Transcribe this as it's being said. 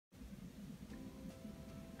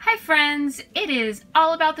Hi friends, it is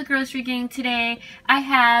all about the grocery gang today. I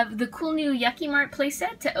have the cool new Yucky Mart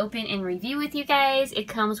playset to open and review with you guys. It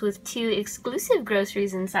comes with 2 exclusive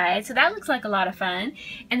groceries inside, so that looks like a lot of fun.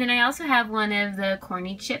 And then I also have one of the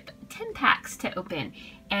Corny chip 10 packs to open.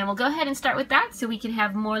 And we'll go ahead and start with that so we can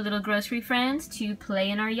have more little grocery friends to play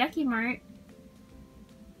in our Yucky Mart.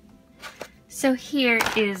 So here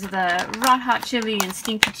is the raw hot chili and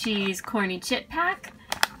stinky cheese Corny chip pack.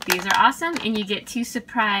 These are awesome, and you get 2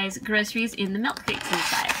 surprise groceries in the milk crates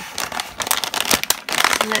inside.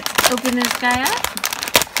 Let's open this guy up.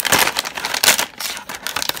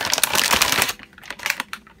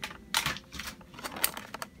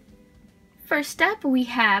 First up, we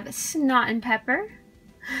have Snot and Pepper.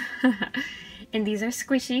 And these are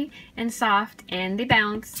squishy and soft, and they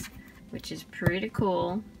bounce, which is pretty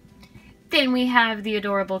cool. Then we have the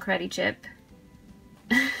adorable Cruddy Chip.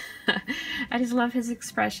 I just love his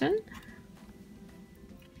expression.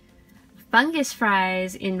 Fungus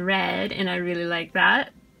fries in red, and I really like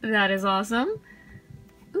that. That is awesome.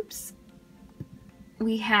 Oops.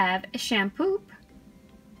 We have a shampoo.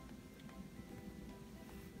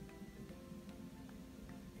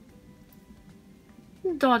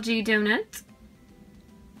 Dodgy donut.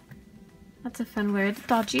 That's a fun word,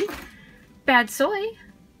 dodgy. Bad soy.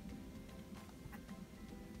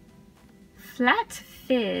 Flat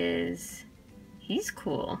Fizz. He's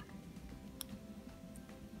cool.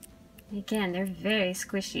 Again, they're very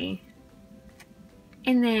squishy.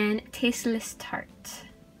 And then Tasteless Tart.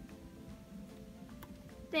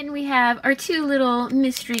 Then we have our 2 little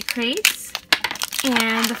mystery crates.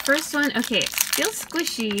 And the first one, okay, it's still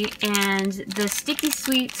squishy, and the sticky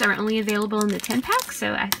sweets are only available in the 10 pack,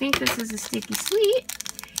 so I think this is a sticky sweet.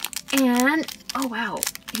 And, oh wow,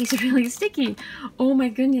 he's really sticky. Oh my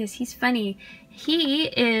goodness, he's funny. He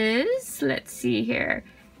is, let's see here,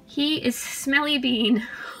 he is Smelly Bean.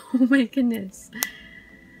 Oh my goodness.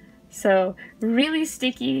 So, really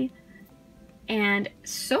sticky and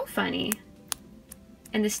so funny.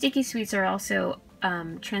 And the sticky sweets are also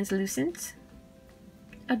translucent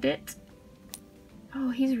a bit.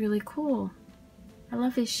 Oh, he's really cool. I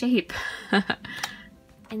love his shape.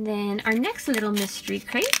 And then our next little mystery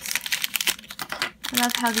crate. I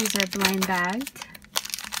love how these are blind bagged.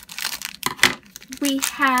 We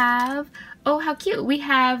have, oh how cute, we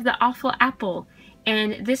have the Awful Apple.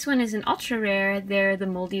 And this one is an ultra rare. They're the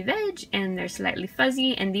moldy veg, and they're slightly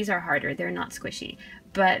fuzzy, and these are harder. They're not squishy,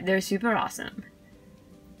 but they're super awesome.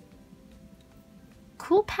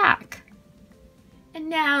 Cool pack. And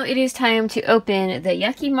now it is time to open the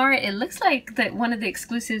Yucky Mart. It looks like that one of the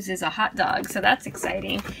exclusives is a hot dog, so that's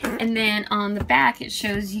exciting. And then on the back it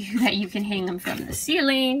shows you that you can hang them from the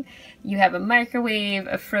ceiling. You have a microwave,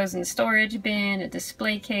 a frozen storage bin, a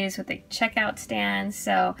display case with a checkout stand.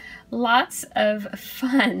 So lots of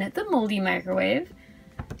fun. The moldy microwave.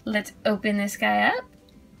 Let's open this guy up.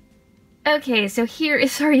 Okay, so here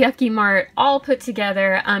is our Yucky Mart all put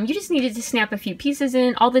together. You just needed to snap a few pieces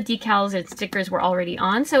in. All the decals and stickers were already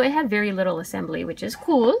on, so it had very little assembly, which is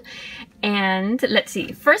cool. And let's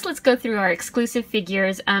see. First, let's go through our exclusive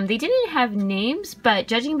figures. They didn't have names, but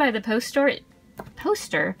judging by the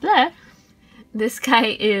poster, blah, this guy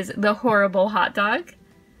is the Horrible Hot Dog.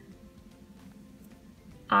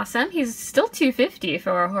 Awesome. He's still $2.50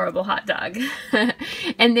 for a horrible hot dog.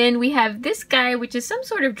 And then we have this guy, which is some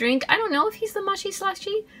sort of drink. I don't know if he's the mushy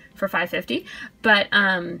slushy for $5.50, but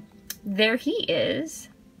there he is.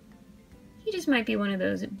 He just might be one of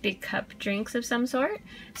those big cup drinks of some sort.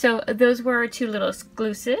 So those were our 2 little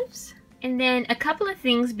exclusives. And then a couple of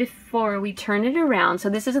things before we turn it around. So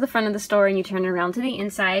this is the front of the store, and you turn it around to the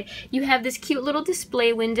inside. You have this cute little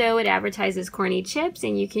display window. It advertises Corny chips,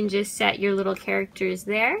 and you can just set your little characters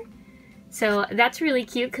there. So that's really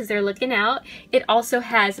cute because they're looking out. It also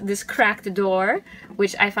has this cracked door,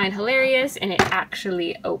 which I find hilarious, and it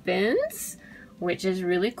actually opens, which is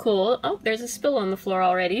really cool. Oh, there's a spill on the floor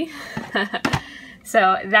already.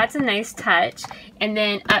 So that's a nice touch. And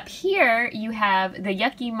then up here you have the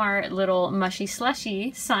Yucky Mart little mushy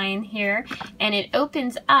slushy sign here, and it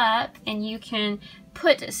opens up and you can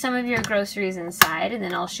put some of your groceries inside, and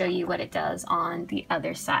then I'll show you what it does on the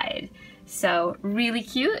other side. So really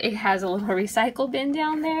cute. It has a little recycle bin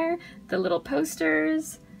down there, the little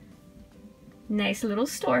posters, nice little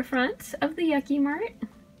storefront of the Yucky Mart.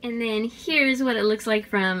 And then here's what it looks like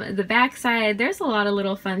from the back side. There's a lot of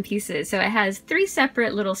little fun pieces. So it has 3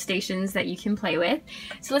 separate little stations that you can play with.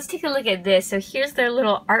 So let's take a look at this. So here's their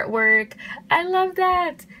little artwork. I love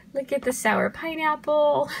that. Look at the sour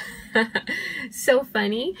pineapple. So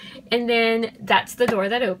funny. And then that's the door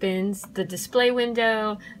that opens, the display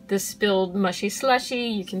window, the spilled mushy slushy.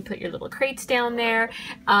 You can put your little crates down there.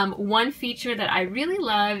 One feature that I really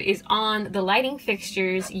love is on the lighting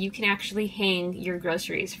fixtures, you can actually hang your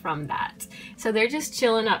groceries from that. So they're just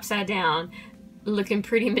chilling upside down, looking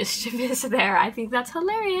pretty mischievous there. I think that's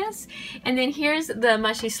hilarious. And then here's the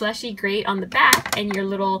mushy slushy grate on the back, and your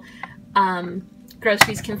little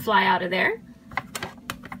groceries can fly out of there.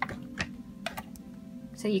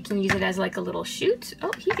 So you can use it as like a little chute.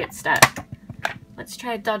 Oh, he gets stuck. Let's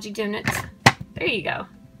try dodgy donuts. There you go.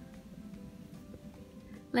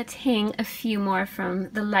 Let's hang a few more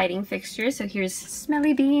from the lighting fixture. So here's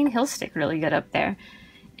Smelly Bean. He'll stick really good up there.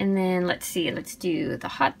 And then let's see, let's do the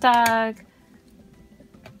hot dog.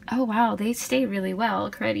 Oh wow, they stay really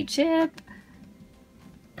well. Karate chip.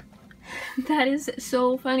 That is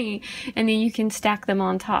so funny. And then you can stack them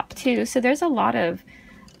on top too. So there's a lot of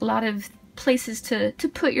places to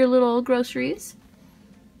put your little groceries.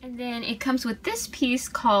 And then it comes with this piece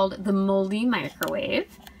called the moldy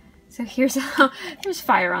microwave. So here's there's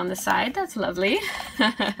fire on the side. That's lovely.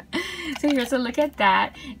 So here's a look at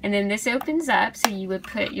that. And then this opens up, so you would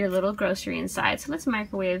put your little grocery inside. So let's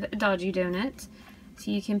microwave Dodgy Donut. So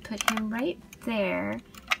you can put him right there.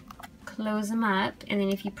 Close them up, and then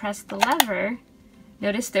if you press the lever,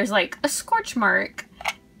 notice there's like a scorch mark,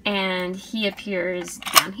 and he appears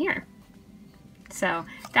down here. So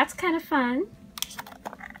that's kind of fun.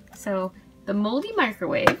 So the moldy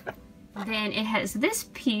microwave, then it has this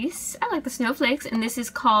piece, I like the snowflakes, and this is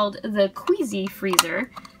called the Queasy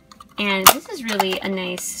Freezer, and this is really a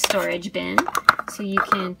nice storage bin, so you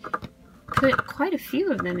can put quite a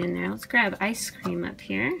few of them in there. Let's grab ice cream up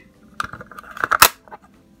here.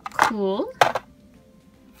 Cool.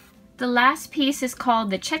 The last piece is called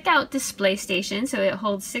the checkout display station, so it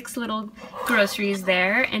holds 6 little groceries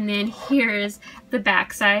there. And then here's the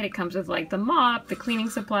back side. It comes with like the mop, the cleaning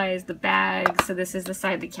supplies, the bags. So this is the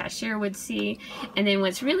side the cashier would see. And then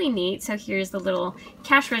what's really neat, so here's the little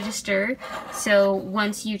cash register. So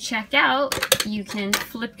once you check out, you can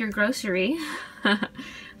flip your grocery.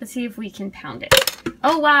 Let's see if we can pound it.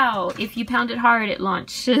 Oh wow, if you pound it hard, it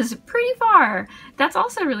launches pretty far. That's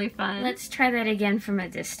also really fun. Let's try that again from a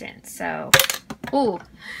distance. So, ooh,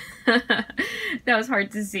 that was hard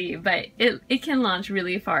to see, but it can launch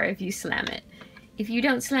really far if you slam it. If you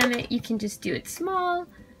don't slam it, you can just do it small.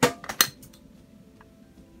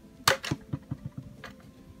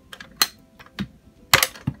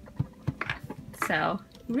 So,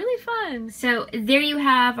 really fun. So there you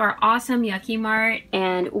have our awesome Yucky Mart,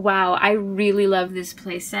 and wow, I really love this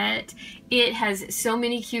playset. It has so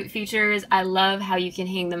many cute features. I love how you can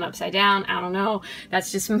hang them upside down. I don't know,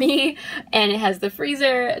 that's just me. And it has the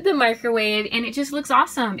freezer, the microwave, and it just looks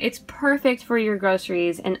awesome. It's perfect for your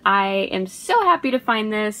groceries, and I am so happy to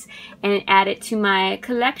find this and add it to my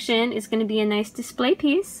collection. It's going to be a nice display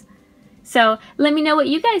piece. So let me know what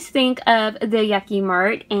you guys think of the Yucky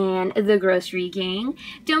Mart and the Grossery Gang.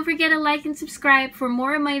 Don't forget to like and subscribe for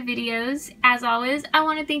more of my videos. As always, I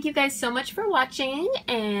want to thank you guys so much for watching,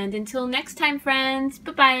 and until next time, friends,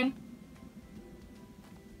 bye-bye.